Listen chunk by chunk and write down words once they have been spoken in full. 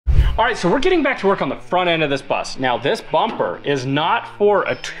All right, so we're getting back to work on the front end of this bus. Now, this bumper is not for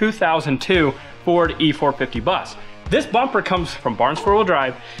a 2002 Ford E450 bus. This bumper comes from Barnes 4-Wheel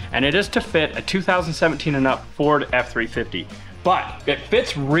Drive, and it is to fit a 2017 and up Ford F350. But it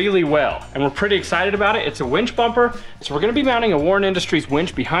fits really well, and we're pretty excited about it. It's a winch bumper, so we're gonna be mounting a Warren Industries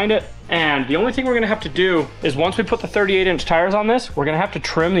winch behind it, and the only thing we're gonna have to do is once we put the 38-inch tires on this, we're gonna have to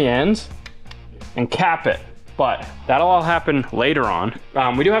trim the ends and cap it. But that'll all happen later on.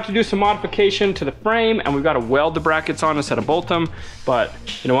 We do have to do some modification to the frame, and we've got to weld the brackets on instead of bolt them. But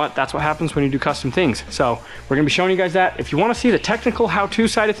you know what? That's what happens when you do custom things. So we're gonna be showing you guys that. If you want to see the technical how-to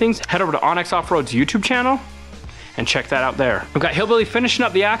side of things, head over to Onyx Off-Road's YouTube channel and check that out there. We've got Hillbilly finishing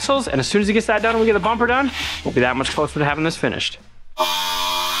up the axles, and as soon as he gets that done and we get the bumper done, we'll be that much closer to having this finished.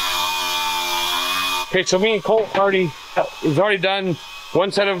 Okay, so me and Colt we've already done one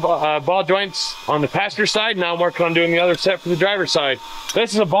set of ball joints on the passenger side. Now I'm working on doing the other set for the driver's side.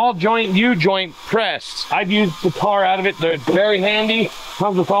 This is a ball joint, U-joint press. I've used the tar out of it. They're very handy.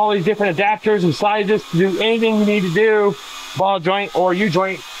 Comes with all these different adapters and sizes to do anything you need to do, ball joint or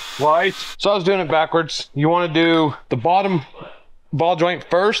U-joint wise. So I was doing it backwards. You want to do the bottom ball joint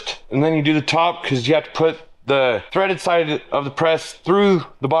first, and then you do the top, because you have to put the threaded side of the press through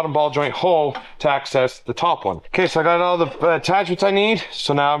the bottom ball joint hole to access the top one. Okay, so I got all the attachments I need.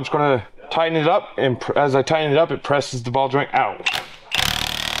 So now I'm just gonna tighten it up, and as I tighten it up, it presses the ball joint out.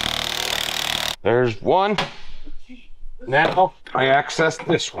 There's one. Now I access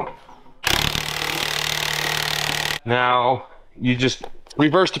this one. Now you just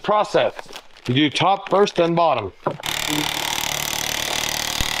reverse the process. You do top first, then bottom.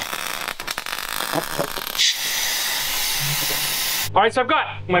 All right, so I've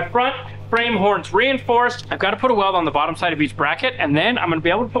got my front frame horns reinforced. I've got to put a weld on the bottom side of each bracket, and then I'm gonna be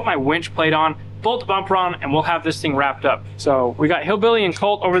able to put my winch plate on, bolt the bumper on, and we'll have this thing wrapped up. So we got Hillbilly and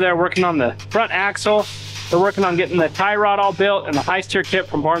Colt over there working on the front axle. They're working on getting the tie rod all built and the high steer kit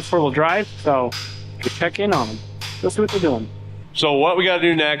from Barnes 4-Wheel Drive. So we check in on them. Let's see what they're doing. So what we got to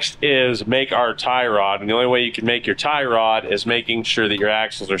do next is make our tie rod, and the only way you can make your tie rod is making sure that your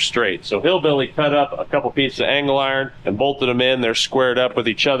axles are straight. So Hillbilly cut up a couple pieces of angle iron and bolted them in. They're squared up with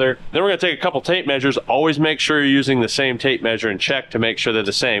each other. Then we're going to take a couple tape measures. Always make sure you're using the same tape measure and check to make sure they're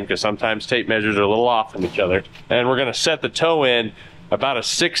the same, because sometimes tape measures are a little off from each other. And we're going to set the toe in about a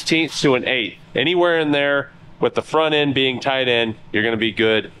 1/16 to an 1/8. Anywhere in there with the front end being tied in, you're going to be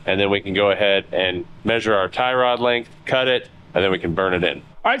good. And then we can go ahead and measure our tie rod length, cut it, and then we can burn it in.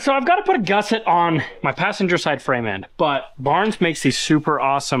 All right, so I've got to put a gusset on my passenger side frame end, but Barnes makes these super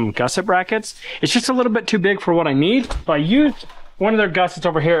awesome gusset brackets. It's just a little bit too big for what I need. So I used one of their gussets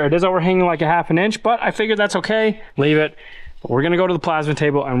over here. It is overhanging like a 1/2 inch, but I figured that's okay, leave it. But we're gonna go to the plasma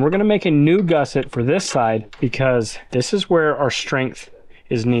table, and we're gonna make a new gusset for this side, because this is where our strength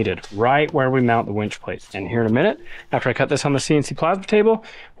is needed, right where we mount the winch plate. And here in a minute, after I cut this on the CNC plasma table,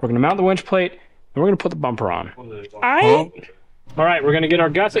 we're gonna mount the winch plate, and we're gonna put the bumper on. All right, we're gonna get our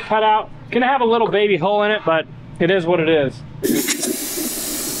gusset cut out. Gonna have a little baby hole in it, but it is what it is.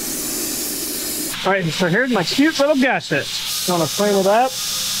 All right, so here's my cute little gusset. I'm gonna clean it up,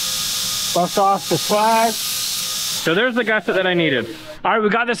 bust off the swag. So there's the gusset that I needed. All right, we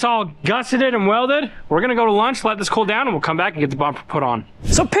got this all gusseted and welded. We're gonna go to lunch, let this cool down, and we'll come back and get the bumper put on.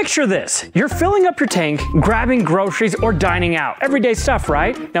 So picture this. You're filling up your tank, grabbing groceries, or dining out. Everyday stuff,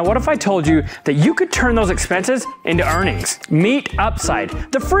 right? Now what if I told you that you could turn those expenses into earnings? Meet Upside,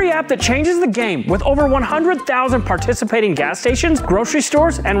 the free app that changes the game with over 100,000 participating gas stations, grocery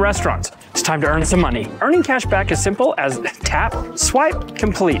stores, and restaurants. It's time to earn some money. Earning cash back is simple as tap, swipe,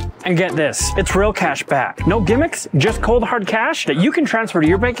 complete. And get this, it's real cash back. No gimmicks, just cold hard cash that you can transfer to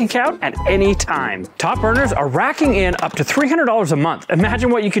your bank account at any time. Top earners are racking in up to $300 a month. Imagine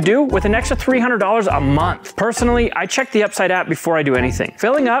what you could do with an extra $300 a month. Personally, I check the Upside app before I do anything.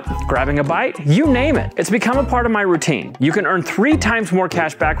 Filling up, grabbing a bite, you name it. It's become a part of my routine. You can earn 3 times more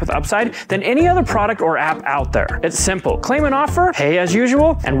cash back with Upside than any other product or app out there. It's simple. Claim an offer, pay as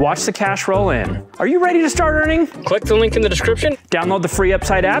usual, and watch the cash roll in. Are you ready to start earning? Click the link in the description, download the free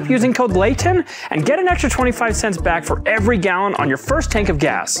Upside app using code LAYTON, and get an extra 25 cents back for every gallon on your first tank of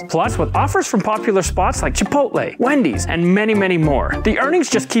gas. Plus, with offers from popular spots like Chipotle, Wendy's, and many, many more. The earnings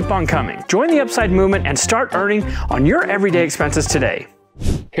just keep on coming. Join the Upside movement and start earning on your everyday expenses today.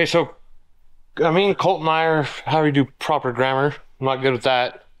 Okay, so me and Colt and I are how we do proper grammar. I'm not good with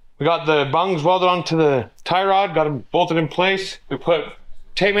that. We got the bungs welded onto the tie rod, got them bolted in place. We put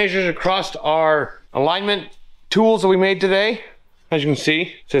tape measures across our alignment tools that we made today. As you can see,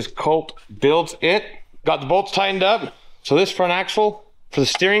 it says Colt builds it. Got the bolts tightened up. So this front axle for the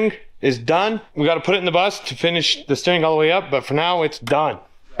steering is done. We got to put it in the bus to finish the steering all the way up, but for now it's done.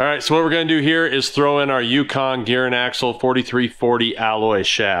 All right, so what we're gonna do here is throw in our Yukon Gear and Axle 4340 alloy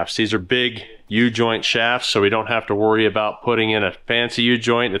shafts. These are big U-joint shafts, so we don't have to worry about putting in a fancy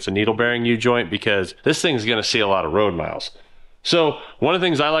U-joint. It's a needle bearing U-joint because this thing's gonna see a lot of road miles. So one of the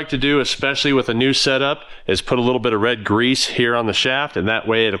things I like to do, especially with a new setup, is put a little bit of red grease here on the shaft, and that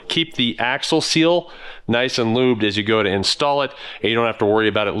way it'll keep the axle seal nice and lubed as you go to install it, and you don't have to worry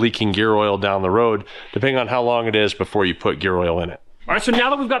about it leaking gear oil down the road, depending on how long it is before you put gear oil in it. All right, so now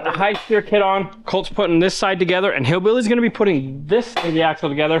that we've got the high steer kit on, Colt's putting this side together, and Hillbilly's gonna be putting this side of the axle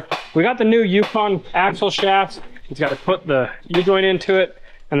together. We got the new Yukon axle shafts. He's got to put the U-joint into it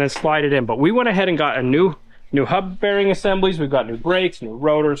and then slide it in. But we went ahead and got a new hub bearing assemblies. We've got new brakes, new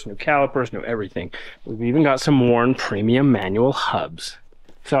rotors, new calipers, new everything. We've even got some Warn premium manual hubs.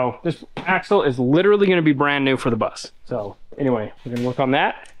 So this axle is literally gonna be brand new for the bus. So anyway, we're gonna work on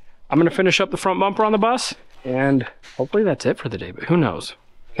that. I'm gonna finish up the front bumper on the bus, and hopefully that's it for the day, but who knows?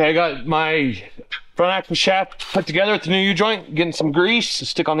 Okay, I got my front axle shaft put together with the new U-joint, getting some grease to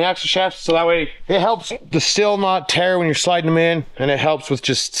stick on the axle shaft so that way it helps the seal not tear when you're sliding them in, and it helps with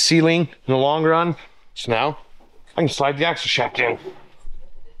just sealing in the long run. So now I can slide the axle shaft in.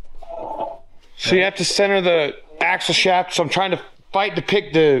 So you have to center the axle shaft. So I'm trying to fight to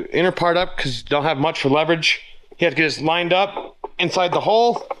pick the inner part up because you don't have much for leverage. You have to get it lined up inside the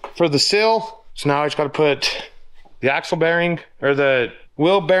hole for the seal. So now I just got to put the axle bearing or the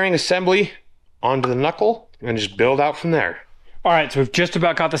wheel bearing assembly onto the knuckle and just build out from there. All right, so we've just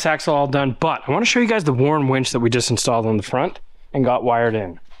about got this axle all done, but I want to show you guys the Warn winch that we just installed on the front and got wired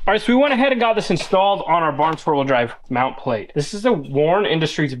in. All right, so we went ahead and got this installed on our Barnes 4-wheel drive mount plate. This is a Warn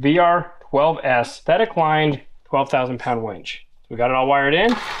Industries VR12S static lined 12,000 pound winch. So we got it all wired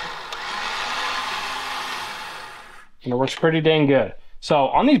in. And it works pretty dang good. So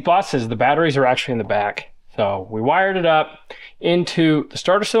on these buses, the batteries are actually in the back. So we wired it up into the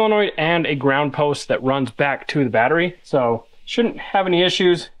starter solenoid and a ground post that runs back to the battery. So shouldn't have any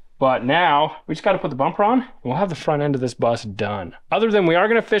issues. But now we just got to put the bumper on and we'll have the front end of this bus done. Other than we are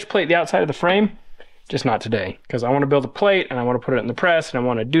going to fish plate the outside of the frame, just not today, because I want to build a plate and I want to put it in the press and I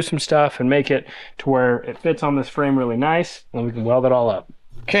want to do some stuff and make it to where it fits on this frame really nice and we can weld it all up.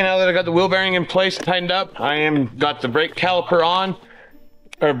 Okay, now that I got the wheel bearing in place and tightened up, I got the brake caliper on,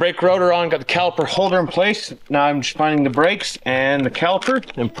 or brake rotor on, got the caliper holder in place. Now I'm just finding the brakes and the caliper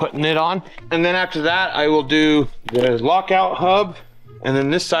and putting it on. And then after that, I will do the lockout hub, and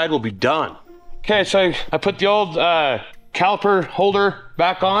then this side will be done. Okay, so I put the old caliper holder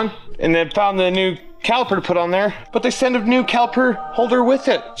back on and then found the new caliper to put on there, but they send a new caliper holder with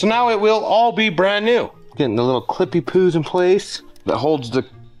it. So now it will all be brand new. Getting the little clippy poos in place that holds the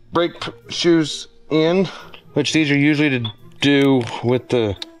brake shoes in, which these are usually to do with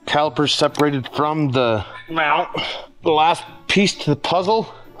the calipers separated from the mount. The last piece to the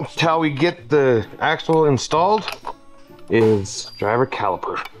puzzle until we get the axle installed is driver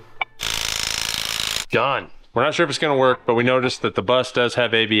caliper. Done. We're not sure if it's going to work, but we noticed that the bus does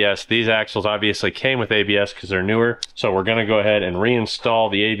have ABS. These axles obviously came with ABS because they're newer. So we're going to go ahead and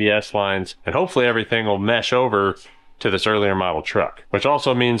reinstall the ABS lines, and hopefully everything will mesh over to this earlier model truck, which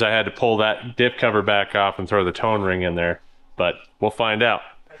also means I had to pull that dip cover back off and throw the tone ring in there, but we'll find out.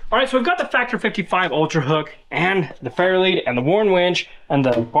 All right, so we've got the Factor 55 Ultra Hook and the Fairlead and the Warn winch and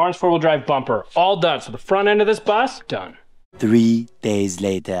the Barnes 4-wheel drive bumper all done. So the front end of this bus, done. 3 days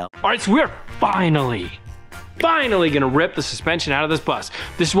later. All right, so we're finally gonna rip the suspension out of this bus.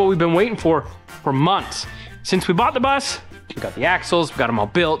 This is what we've been waiting for months. Since we bought the bus, we got the axles, we got them all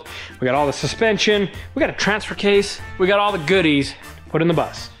built, we got all the suspension, we got a transfer case, we got all the goodies put in the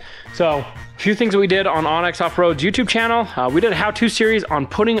bus. So a few things that we did on Onyx Off-Road's YouTube channel. We did a how-to series on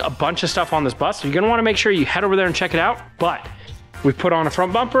putting a bunch of stuff on this bus. So you're gonna wanna make sure you head over there and check it out. But we've put on a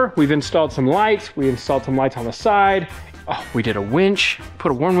front bumper, we've installed some lights, we installed some lights on the side. Oh, we did a winch,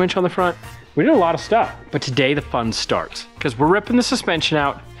 put a Warn winch on the front. We did a lot of stuff. But today the fun starts because we're ripping the suspension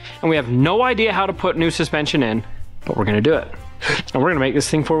out and we have no idea how to put new suspension in, but we're gonna do it. And we're gonna make this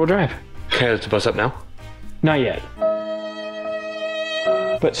thing 4-wheel drive. Okay, let's bus up now. Not yet,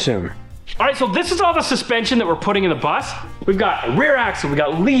 but soon. All right, so this is all the suspension that we're putting in the bus. We've got a rear axle, we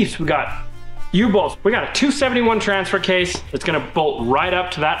got leafs, we got U-bolts. We got a 271 transfer case that's gonna bolt right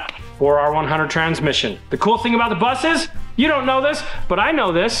up to that 4R100 transmission. The cool thing about the bus is, you don't know this, but I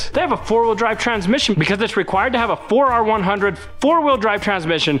know this. They have a 4-wheel drive transmission because it's required to have a 4R100 4-wheel drive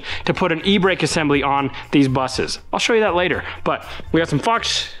transmission to put an e-brake assembly on these buses. I'll show you that later. But we got some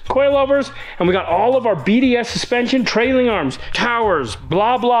Fox coilovers and we got all of our BDS suspension, trailing arms, towers,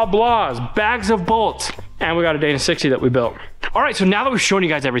 blah, blah, blahs, bags of bolts. And we got a Dana 60 that we built. All right, so now that we've shown you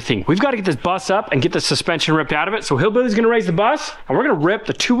guys everything, we've got to get this bus up and get the suspension ripped out of it. So Hillbilly's gonna raise the bus, and we're gonna rip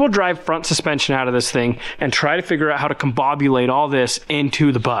the two-wheel drive front suspension out of this thing and try to figure out how to combobulate all this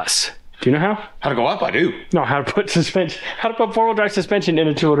into the bus. Do you know how? How to go up? I do. No, how to put four-wheel drive suspension in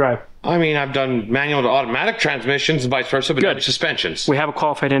a two-wheel drive. I mean, I've done manual to automatic transmissions and vice versa, but not suspensions. We have a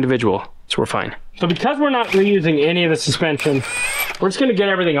qualified individual, so we're fine. So because we're not reusing any of the suspension, we're just gonna get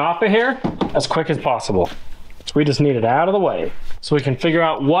everything off of here as quick as possible. So we just need it out of the way so we can figure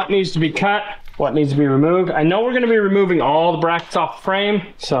out what needs to be cut, what needs to be removed. I know we're gonna be removing all the brackets off the frame,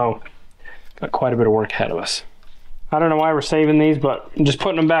 so got quite a bit of work ahead of us. I don't know why we're saving these, but I'm just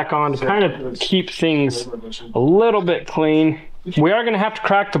putting them back on to kind of keep things a little bit clean. We are gonna have to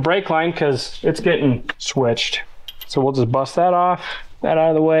crack the brake line because it's getting switched. So we'll just bust that off, that out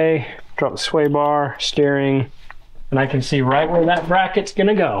of the way, drop the sway bar, steering, and I can see right where that bracket's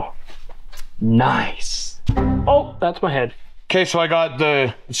gonna go. Nice. Oh, that's my head. Okay, so I got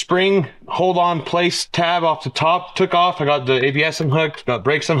the spring hold on place tab off the top, took off. I got the ABS unhooked, got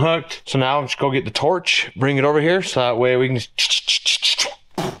brakes unhooked. So now I'm just go get the torch, bring it over here so that way we can just...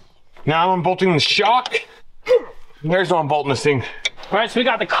 Now I'm unbolting the shock. There's no unbolting this thing. All right, so we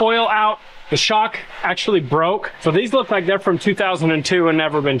got the coil out. The shock actually broke. So these look like they're from 2002 and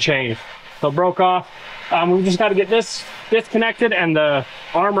never been changed. So broke off. We've just got to get this disconnected and the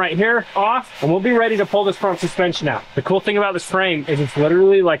arm right here off, and we'll be ready to pull this front suspension out. The cool thing about this frame is it's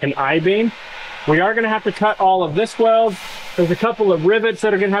literally like an I-beam. We are going to have to cut all of this weld. There's a couple of rivets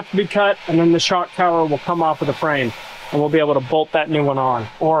that are going to have to be cut, and then the shock tower will come off of the frame, and we'll be able to bolt that new one on,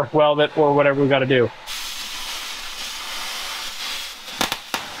 or weld it, or whatever we got to do.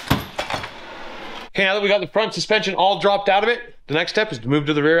 Okay, now that we got the front suspension all dropped out of it, the next step is to move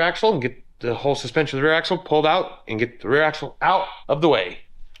to the rear axle and get the whole suspension of the rear axle pulled out and get the rear axle out of the way.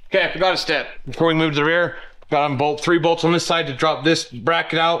 Okay, I forgot a step. Before we move to the rear, got to unbolt 3 bolts on this side to drop this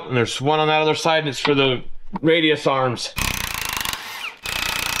bracket out, and there's one on that other side, and it's for the radius arms.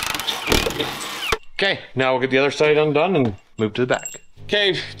 Okay, now we'll get the other side undone and move to the back.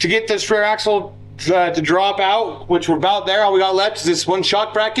 Okay, to get this rear axle to drop out, which we're about there, all we got left is this one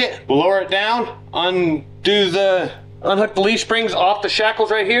shock bracket. We'll lower it down, unhook the leaf springs off the shackles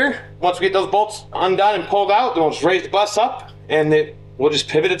right here. Once we get those bolts undone and pulled out, then we'll just raise the bus up, and we'll just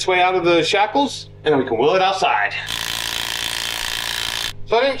pivot its way out of the shackles, and then we can wheel it outside.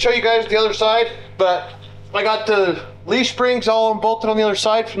 So I didn't show you guys the other side, but I got the leaf springs all unbolted on the other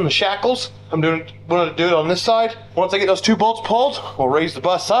side from the shackles. I'm going to do it on this side. Once I get those 2 bolts pulled, we'll raise the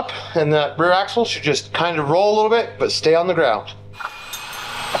bus up, and the rear axle should just kind of roll a little bit, but stay on the ground.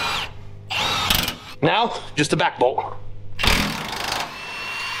 Now, just the back bolt.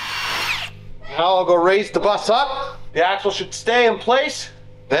 Now I'll go raise the bus up. The axle should stay in place.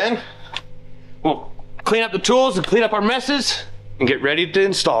 Then we'll clean up the tools and clean up our messes and get ready to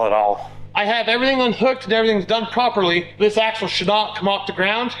install it all. I have everything unhooked and everything's done properly. This axle should not come off the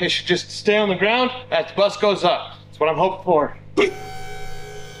ground. It should just stay on the ground as the bus goes up. That's what I'm hoping for.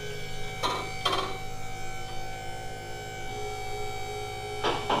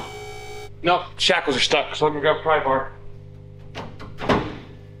 Nope, shackles are stuck, so I'm gonna grab a pry bar.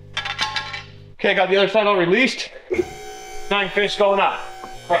 Okay, I got the other side all released. Now I can finish going up.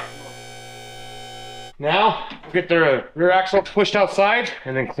 Right. Now, we'll get the rear axle pushed outside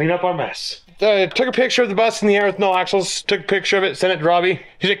and then clean up our mess. Took a picture of the bus in the air with no axles, took a picture of it, sent it to Robbie.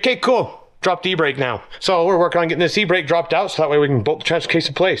 He's like, okay, cool. Drop the e-brake now. So we're working on getting this e-brake dropped out so that way we can bolt the transfer case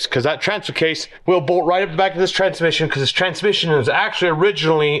in place, because that transfer case will bolt right up the back of this transmission, because this transmission is actually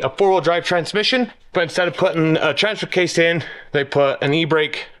originally a 4-wheel drive transmission, but instead of putting a transfer case in, they put an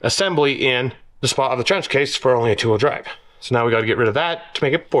e-brake assembly in the spot of the transfer case for only a 2-wheel drive. So now we got to get rid of that to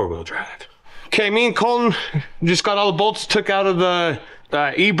make it 4-wheel drive. Okay, me and Colton just got all the bolts took out of the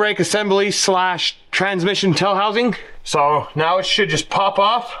e-brake assembly / transmission tail housing. So now it should just pop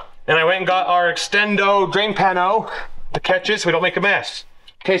off. And I went and got our Extendo drain pano to catch it so we don't make a mess.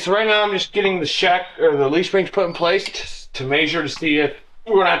 Okay, so right now I'm just getting the leaf springs put in place to measure to see if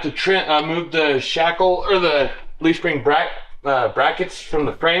we're gonna have to move the shackle or the leaf spring brackets from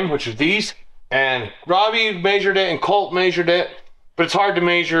the frame, which are these. And Robbie measured it and Colt measured it, but it's hard to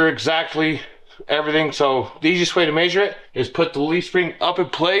measure exactly everything. So the easiest way to measure it is put the leaf spring up in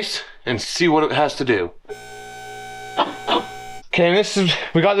place and see what it has to do. Okay, and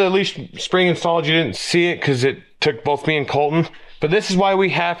we got the leaf spring installed. You didn't see it because it took both me and Colton. But this is why we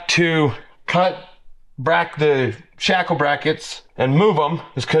have to cut the shackle brackets and move them,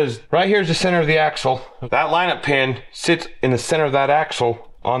 is because right here is the center of the axle. That lineup pin sits in the center of that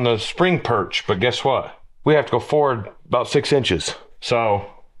axle on the spring perch. But guess what? We have to go forward about 6 inches. So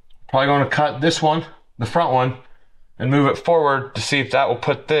probably going to cut this one, the front one, and move it forward to see if that will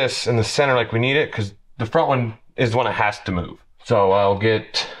put this in the center like we need it, because the front one is the one that has to move. So I'll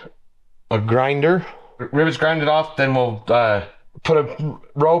get a grinder, rivets grinded off, then we'll put a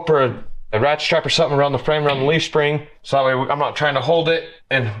rope or a ratchet strap or something around the frame, around the leaf spring, so that way I'm not trying to hold it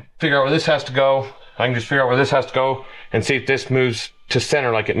and figure out where this has to go. I can just figure out where this has to go and see if this moves to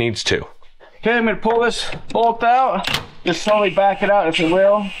center like it needs to. Okay, I'm gonna pull this bolt out, just slowly back it out if it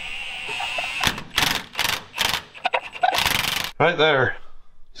will. Right there.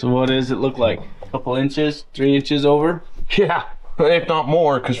 So what does it look like? A couple inches, 3 inches over? Yeah, if not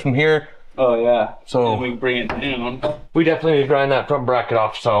more, because from here, Oh yeah. so And we can bring it down. we definitely need to grind that front bracket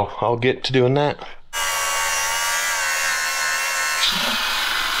off, so I'll get to doing that.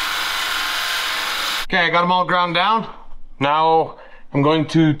 Okay, I got them all ground down. Now I'm going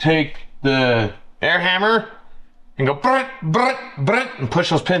to take the air hammer and go brut, brut, brut, and push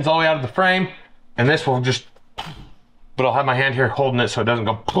those pins all the way out of the frame. And this will just, but I'll have my hand here holding it so it doesn't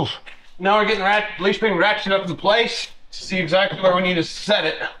go poof. Now we're getting leaf spring ratcheted up into place to see exactly where we need to set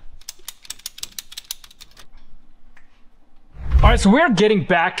it. All right, so we're getting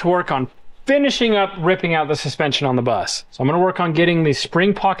back to work on finishing up ripping out the suspension on the bus. So I'm gonna work on getting these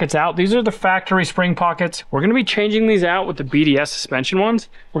spring pockets out. These are the factory spring pockets. We're gonna be changing these out with the BDS suspension ones.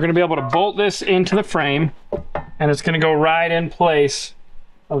 We're gonna be able to bolt this into the frame, and it's gonna go right in place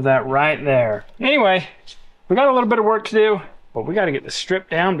of that right there. Anyway, we got a little bit of work to do, but we gotta get this stripped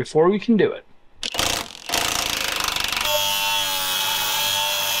down before we can do it.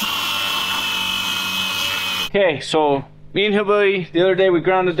 Okay, so me and Hillbilly, the other day we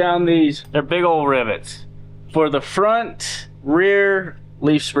grounded down these, they're big old rivets for the front rear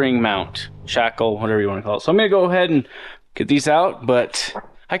leaf spring mount, shackle, whatever you want to call it. So I'm gonna go ahead and get these out, but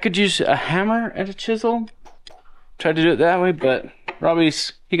I could use a hammer and a chisel. Try to do it that way, but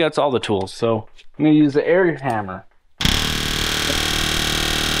Robbie's, he got all the tools. So I'm gonna use the air hammer.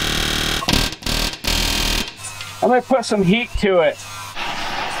 I'm gonna put some heat to it.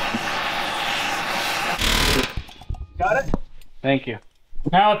 Got it? Thank you.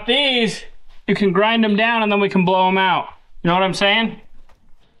 Now with these, you can grind them down and then we can blow them out. You know what I'm saying?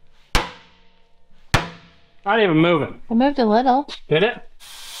 Not even moving. I moved a little. Did it?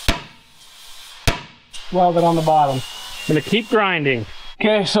 Weld it on the bottom. I'm gonna keep grinding.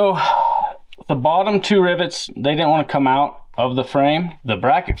 Okay, so the bottom two rivets, they didn't want to come out of the frame. The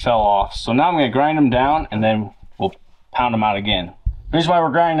bracket fell off. So now I'm gonna grind them down and then we'll pound them out again. The reason why we're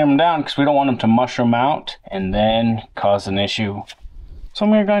grinding them down because we don't want them to mushroom out and then cause an issue. So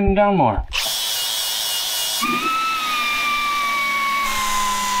I'm gonna grind them down more.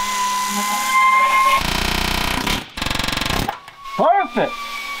 Perfect.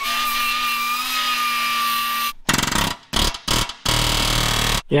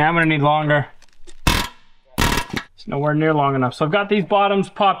 Yeah, I'm gonna need longer. It's nowhere near long enough. So I've got these bottoms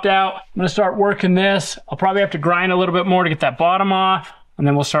popped out. I'm gonna start working this. I'll probably have to grind a little bit more to get that bottom off, and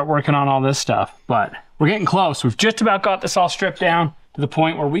then we'll start working on all this stuff. But we're getting close. We've just about got this all stripped down to the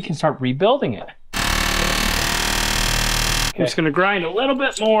point where we can start rebuilding it. I'm just gonna grind a little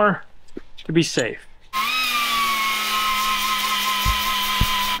bit more to be safe.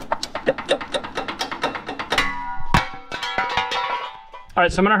 All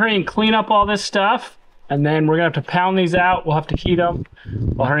right, so I'm gonna hurry and clean up all this stuff, and then we're gonna have to pound these out. We'll have to heat them.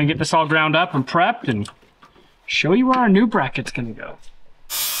 I'll hurry and get this all ground up and prepped and show you where our new bracket's gonna go.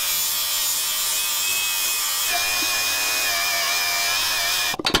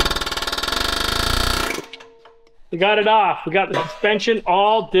 We got it off. We got the suspension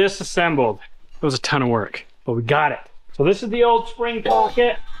all disassembled. It was a ton of work, but we got it. So this is the old spring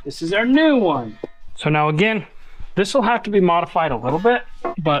pocket. This is our new one. So now again, this will have to be modified a little bit,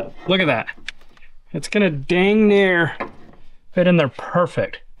 but look at that. It's gonna dang near fit in there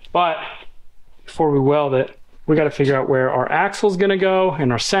perfect. But before we weld it, we gotta figure out where our axle's gonna go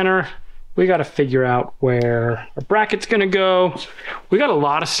in our center. We gotta figure out where our bracket's gonna go. We got a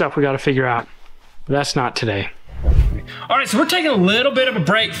lot of stuff we gotta figure out, but that's not today. All right, so we're taking a little bit of a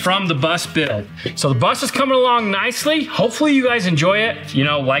break from the bus build. So the bus is coming along nicely. Hopefully you guys enjoy it. You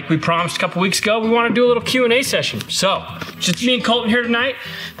know, like we promised a couple weeks ago, we want to do a little Q&A session. So, just me and Colton here tonight.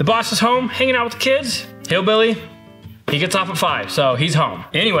 The boss is home, hanging out with the kids. Hillbilly, he gets off at 5, so he's home.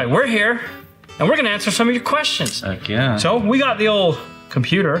 Anyway, we're here, and we're gonna answer some of your questions. Heck yeah. So, we got the old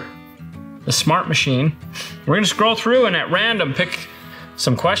computer, the smart machine. We're gonna scroll through and at random pick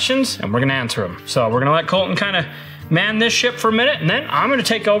some questions, and we're gonna answer them. So, we're gonna let Colton kind of man this ship for a minute, and then I'm gonna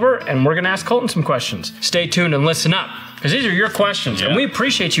take over and we're gonna ask Colton some questions. Stay tuned and listen up, because these are your questions, and we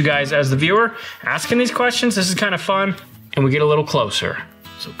appreciate you guys as the viewer asking these questions. This is kind of fun, and we get a little closer.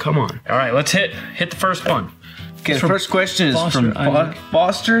 So come on. All right, let's hit the first one. Okay, the first question is from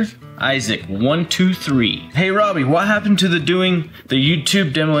Foster Isaac 123. Hey Robbie, what happened to doing the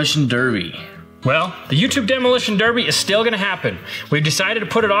YouTube Demolition Derby? Well, the YouTube Demolition Derby is still going to happen. We've decided to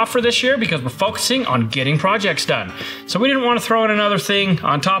put it off for this year because we're focusing on getting projects done. So we didn't want to throw in another thing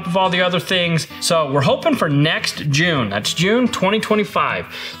on top of all the other things. So we're hoping for next June. That's June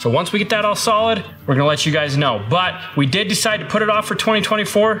 2025. So once we get that all solid, we're going to let you guys know. But we did decide to put it off for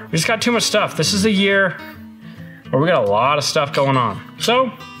 2024. We just got too much stuff. This is a year where we got a lot of stuff going on.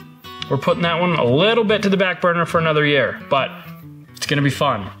 So we're putting that one a little bit to the back burner for another year. But it's gonna be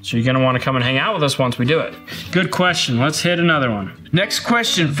fun, so you're gonna want to come and hang out with us once we do it. Good question. Let's hit another one. Next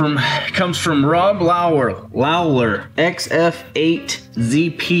question comes from Rob Lowler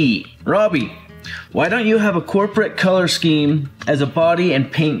XF8ZP. Robbie, why don't you have a corporate color scheme as a body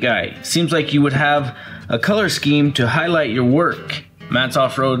and paint guy? Seems like you would have a color scheme to highlight your work. Matt's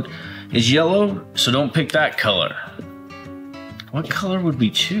Off-Road is yellow, so don't pick that color. What color would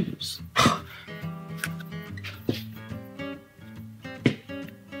we choose?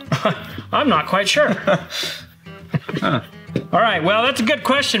 I'm not quite sure. All right, well, that's a good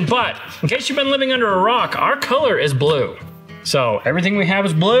question, but in case you've been living under a rock, our color is blue. So everything we have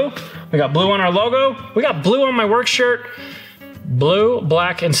is blue. We got blue on our logo. We got blue on my work shirt. Blue,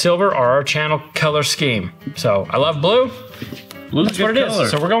 black, and silver are our channel color scheme. So I love blue. Blue's That's what it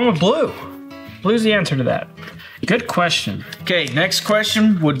is. So we're going with blue. Blue's the answer to that. Good question. Okay, next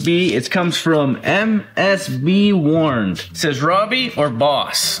question would be, it comes from MSB Warned. It says, Robbie or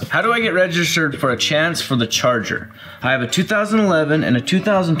Boss, how do I get registered for a chance for the Charger? I have a 2011 and a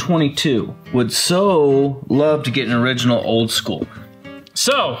 2022. Would so love to get an original old school.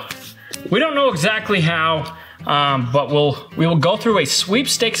 So, we don't know exactly how, but we will go through a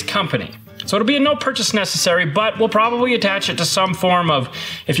sweepstakes company. So it'll be a no purchase necessary, but we'll probably attach it to some form of,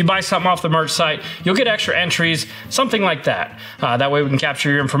 if you buy something off the merch site, you'll get extra entries, something like that. That way we can capture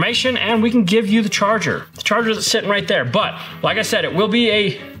your information and we can give you the Charger. The Charger that's sitting right there. But like I said, it will be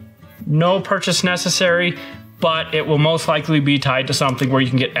a no purchase necessary, but it will most likely be tied to something where you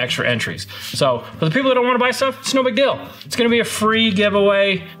can get extra entries. So for the people that don't want to buy stuff, it's no big deal. It's gonna be a free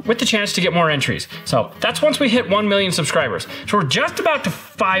giveaway with the chance to get more entries. So that's once we hit 1 million subscribers. So we're just about to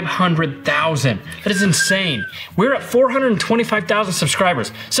 500,000. That is insane. We're at 425,000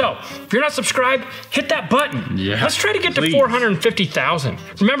 subscribers. So if you're not subscribed, hit that button. Yeah, let's try to get to 450,000.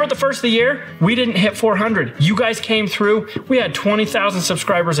 Remember at the first of the year, we didn't hit 400. You guys came through. We had 20,000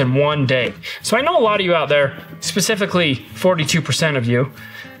 subscribers in one day. So I know a lot of you out there, specifically 42% of you,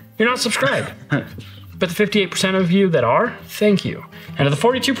 you're not subscribed. But the 58% of you that are, thank you. And of the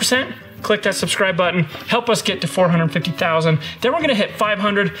 42%, click that subscribe button, help us get to 450,000. Then we're gonna hit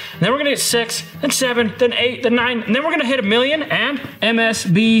 500, and then we're gonna hit 6, then 7, then 8, then 9, and then we're gonna hit 1 million, and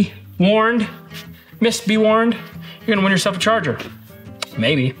MSB warned, Miss Be Warned, you're gonna win yourself a Charger.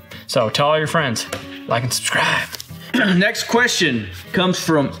 Maybe. So tell all your friends, like and subscribe. Next question comes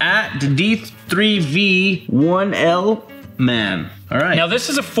from @D3V1L Man. All right. Now this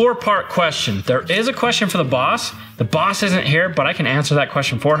is a 4-part question. There is a question for the boss. The boss isn't here, but I can answer that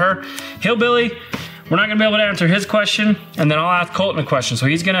question for her. Hillbilly, we're not gonna be able to answer his question, and then I'll ask Colton a question. So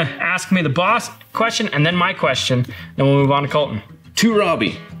he's gonna ask me the boss question and then my question, then we'll move on to Colton. To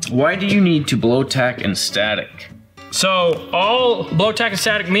Robbie, why do you need to blow tack and static? So all blow tack and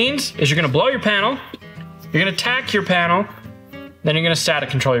static means is you're gonna blow your panel, you're gonna tack your panel, then you're gonna static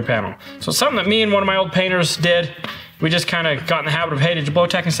control your panel. So it's something that me and one of my old painters did. We just kind of got in the habit of, hey, did you blow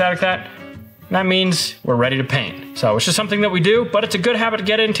tack and static that? That means we're ready to paint. So it's just something that we do, but it's a good habit to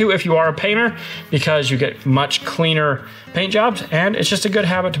get into if you are a painter because you get much cleaner paint jobs and it's just a good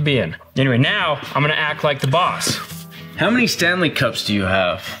habit to be in. Anyway, now I'm gonna act like the boss. How many Stanley Cups do you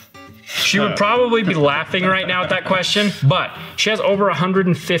have? She would probably be laughing right now at that question, but she has over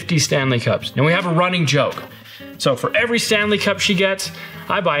 150 Stanley Cups. And we have a running joke. So for every Stanley Cup she gets,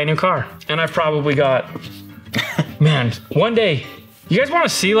 I buy a new car. And I've probably got, man, one day, you guys wanna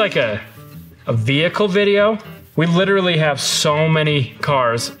see like a vehicle video? We literally have so many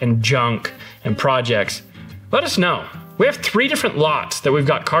cars and junk and projects. Let us know. We have 3 different lots that we've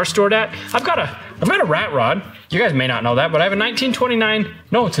got cars stored at. I've got a rat rod. You guys may not know that, but I have a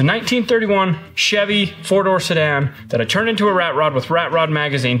 1931 Chevy 4-door sedan that I turned into a rat rod with Rat Rod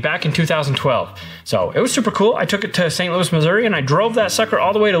magazine back in 2012. So it was super cool. I took it to St. Louis, Missouri, and I drove that sucker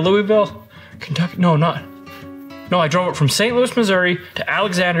all the way to Louisville, Kentucky. No, I drove it from St. Louis, Missouri to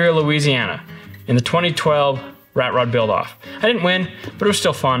Alexandria, Louisiana in the 2012 Rat Rod build-off. I didn't win, but it was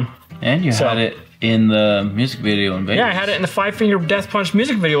still fun. And you had it in the music video in Vegas. Yeah, I had it in the Five Finger Death Punch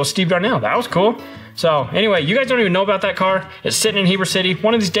music video with Steve Darnell. That was cool. So anyway, you guys don't even know about that car. It's sitting in Heber City.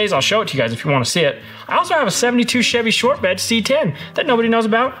 One of these days I'll show it to you guys if you want to see it. I also have a 72 Chevy short bed C10 that nobody knows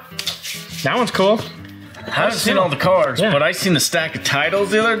about. That one's cool. I haven't seen all the cars, Yeah. but I seen a stack of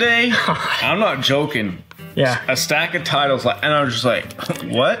titles the other day. I'm not joking. Yeah. A stack of titles, and I was just like,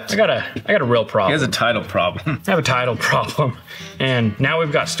 what? I got a real He problem. has a title problem. I have a title problem. And now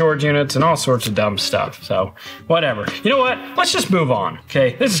we've got storage units and all sorts of dumb stuff. So, whatever. You know what? Let's just move on.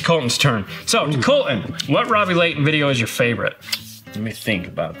 Okay, this is Colton's turn. So, Colton, what Robbie Layton video is your favorite? Let me think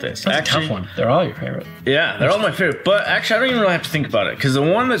about this. That's a tough one. They're all your favorite. Yeah, they're all my favorite. But actually, I don't even really have to think about it. Because the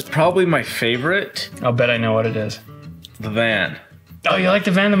one that's probably my favorite, I'll bet I know what it is. the van. Oh, you like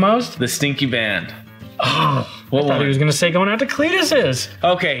the van the most? The stinky van. I thought he was going to say going out to Cletus's.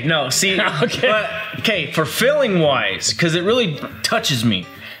 Okay, no, see, Okay. for filling wise, because it really touches me,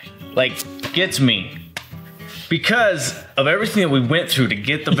 like gets me, because of everything that we went through to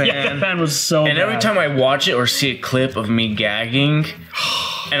get the van. Yeah, the van was so And every bad. time I watch it or see a clip of me gagging,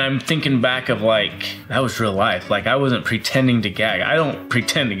 and I'm thinking back of like, that was real life. Like I wasn't pretending to gag. I don't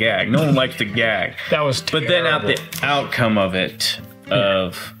pretend to gag. No one likes to gag. That was But then at the outcome of it,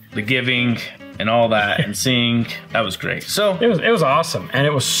 of the giving and all that, and seeing, that was great. So It was awesome, and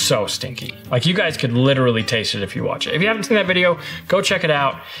it was so stinky. Like, you guys could literally taste it if you watch it. If you haven't seen that video, go check it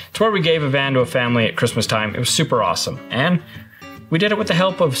out. It's where we gave a van to a family at Christmas time. It was super awesome, and we did it with the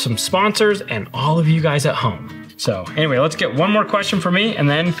help of some sponsors and all of you guys at home. So anyway, let's get one more question for me, and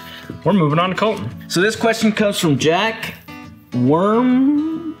then we're moving on to Colton. So this question comes from Jack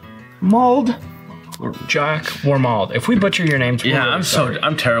Wormald. Jack Wormald. If we butcher your names, we're Yeah, really I'm sorry.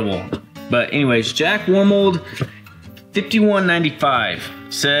 terrible. But anyways, Jack Wormald 5195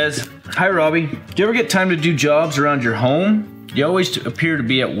 says, "Hi Robbie, do you ever get time to do jobs around your home? You always appear to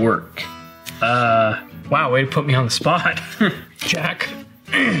be at work." Wow, way to put me on the spot. Jack,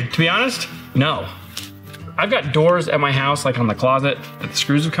 to be honest, no. I've got doors at my house, like on the closet, that the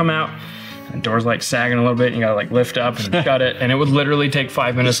screws have come out, and the door's like sagging a little bit, and you gotta like lift up and shut it, and it would literally take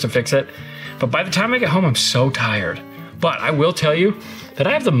 5 minutes to fix it. But by the time I get home, I'm so tired. But I will tell you that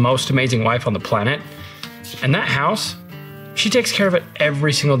I have the most amazing wife on the planet, and that house, she takes care of it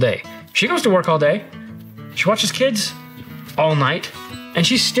every single day. She goes to work all day, she watches kids all night, and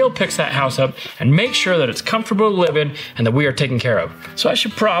she still picks that house up and makes sure that it's comfortable to live in and that we are taken care of. So I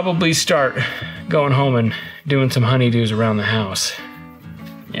should probably start going home and doing some honeydews around the house.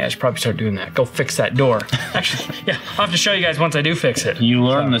 Yeah, I should probably start doing that. Go fix that door. Actually, yeah, I'll have to show you guys once I do fix it. You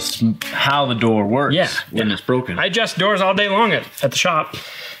learn this how the door works when it's broken. I adjust doors all day long at the shop.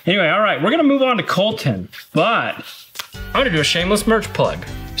 Anyway, all right, we're gonna move on to Colton, but I'm gonna do a shameless merch plug.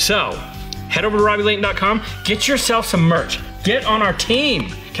 So, head over to RobbieLayton.com, get yourself some merch. Get on our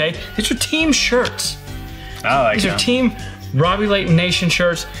team, okay? These are team shirts. I like These are that. team Robbie Layton Nation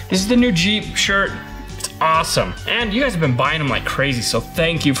shirts. This is the new Jeep shirt. It's awesome. And you guys have been buying them like crazy, so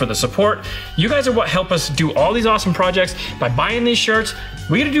thank you for the support. You guys are what help us do all these awesome projects. By buying these shirts,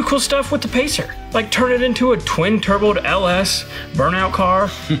 we get to do cool stuff with the Pacer. Like turn it into a twin-turboed LS burnout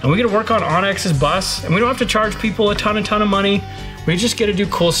car, and we get to work on Onyx's bus, and we don't have to charge people a ton of money. We just get to do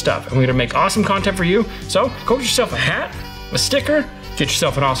cool stuff, and we get to make awesome content for you. So go get yourself a hat, a sticker, get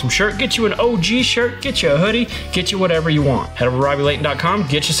yourself an awesome shirt, get you an OG shirt, get you a hoodie, get you whatever you want. Head over to RobbieLayton.com,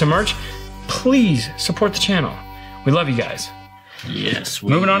 get you some merch. Please support the channel. We love you guys. Yes.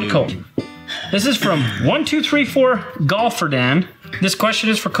 Moving on to Colton. This is from 1234 Golfer Dan. This question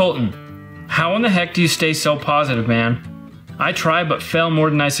is for Colton. How in the heck do you stay so positive, man? I try but fail more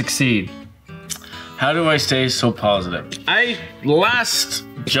than I succeed. How do I stay so positive? Last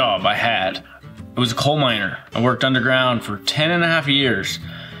job I had, it was a coal miner. I worked underground for 10 and a half years.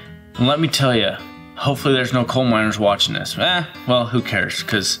 And let me tell you, hopefully there's no coal miners watching this. Well, who cares?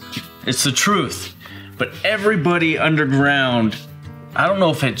 Because it's the truth. But everybody underground, I don't know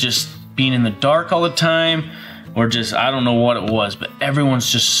if it just being in the dark all the time or just, I don't know what it was, but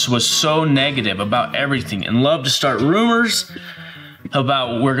everyone's just was so negative about everything and loved to start rumors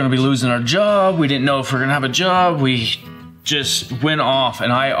about we're gonna be losing our job. We didn't know if we're gonna have a job. We just went off,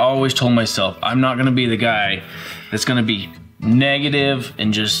 and I always told myself, I'm not gonna be the guy that's gonna be negative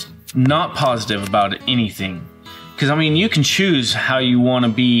and just not positive about anything. Because I mean, you can choose how you wanna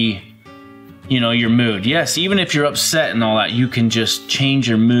be, you know, your mood. Yes, even if you're upset and all that, you can just change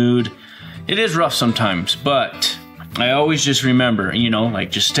your mood. It is rough sometimes, but I always just remember, you know,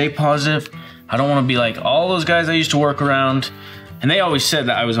 like just stay positive. I don't wanna be like all those guys I used to work around. And they always said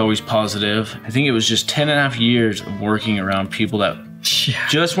that I was always positive. I think it was just 10 and a half years of working around people that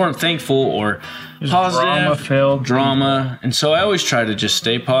just weren't thankful or positive. Drama-filled. Drama. And so I always try to just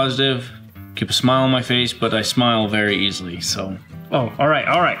stay positive, keep a smile on my face, but I smile very easily, so. Oh, all right.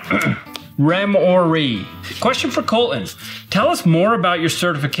 Rem or Re. Question for Colton. Tell us more about your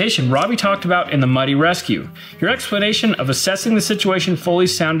certification Robbie talked about in the Muddy Rescue. Your explanation of assessing the situation fully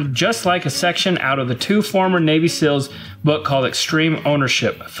sounded just like a section out of the 2 former Navy SEALs book called Extreme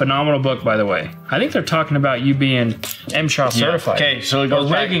Ownership. Phenomenal book, by the way. I think they're talking about you being MSHA certified. Okay, so it goes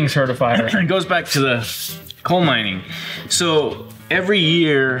or rigging certified. It goes back to the coal mining. So every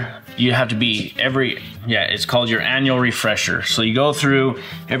year you have to be it's called your annual refresher. So you go through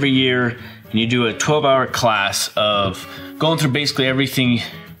every year and you do a 12-hour class of going through basically everything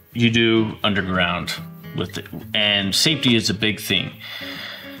you do underground with it. And safety is a big thing.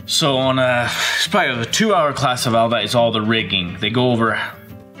 So on it's probably a 2-hour class of all that is all the rigging. They go over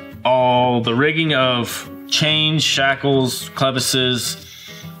all the rigging of chains, shackles, clevises,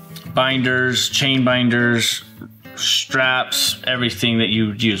 binders, chain binders, straps, everything that you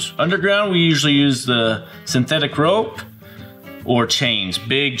would use. Underground, we usually use the synthetic rope or chains,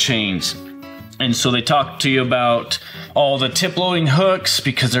 big chains. And so they talk to you about all the tip loading hooks,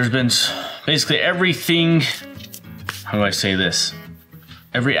 because there's been basically everything, how do I say this?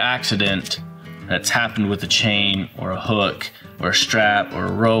 Every accident that's happened with a chain or a hook or a strap or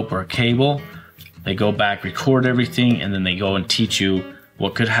a rope or a cable, they go back, record everything, and then they go and teach you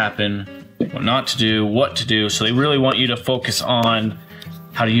what could happen, what not to do, what to do. So they really want you to focus on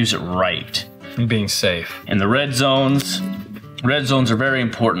how to use it right. And being safe. And the red zones are very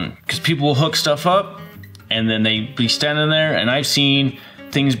important, because people will hook stuff up and then they be standing there, and I've seen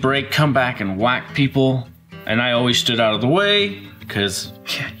things break, come back and whack people, and I always stood out of the way because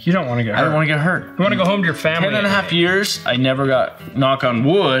you don't want to get hurt. I don't want to get hurt. You want to go home to your family. 10.5 years, I never got, knock on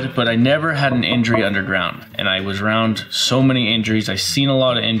wood, but I never had an injury underground. And I was around so many injuries. I've seen a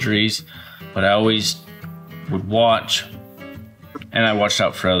lot of injuries, but I always would watch, and I watched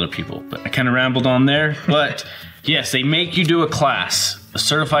out for other people. But I kind of rambled on there. But yes, they make you do a class, a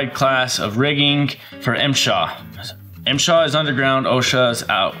certified class of rigging for MSHA. MSHA is underground, OSHA is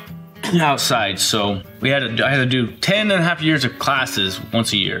outside. So I had to do 10.5 years of classes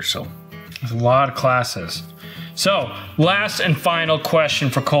once a year. So there's a lot of classes. So last and final question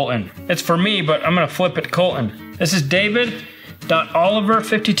for Colton. It's for me, but I'm gonna flip it to Colton. This is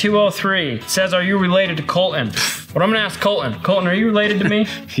David.Oliver5203. Says, are you related to Colton? What I'm gonna ask Colton. Colton, are you related to me?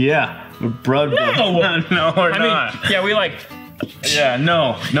 Yeah, we're blood. No, no, we're not. Yeah, we like. Yeah,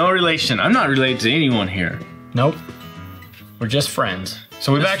 no relation. I'm not related to anyone here. Nope. We're just friends.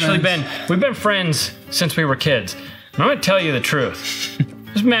 So we've been friends since we were kids. And I'm gonna tell you the truth.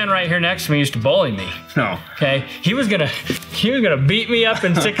 This man right here next to me used to bully me. No. Okay, he was gonna beat me up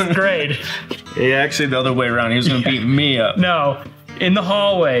in 6th grade. Yeah, actually the other way around. He was gonna beat me up. No, in the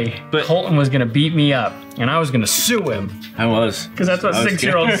hallway, but Colton was gonna beat me up, and I was gonna sue him. I was. Because that's what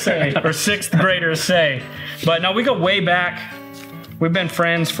 6-year-olds say, or 6th graders say. But no, we go way back. We've been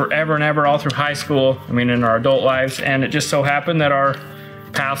friends forever and ever, all through high school. I mean, in our adult lives, and it just so happened that our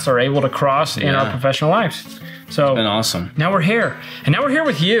paths are able to cross in our professional lives. So it's been awesome. Now we're here, and now we're here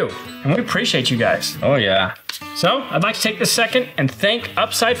with you, and we appreciate you guys. Oh yeah. So I'd like to take this second and thank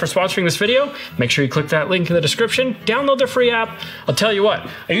Upside for sponsoring this video. Make sure you click that link in the description. Download their free app. I'll tell you what,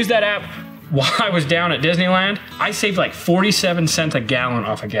 I used that app while I was down at Disneyland. I saved like 47 cents a gallon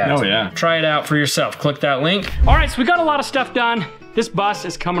off of gas. Oh yeah. Try it out for yourself. Click that link. All right, so we got a lot of stuff done. This bus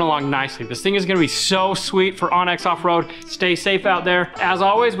is coming along nicely. This thing is gonna be so sweet for onX Off-Road. Stay safe out there. As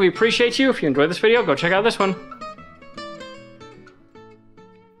always, we appreciate you. If you enjoyed this video, go check out this one.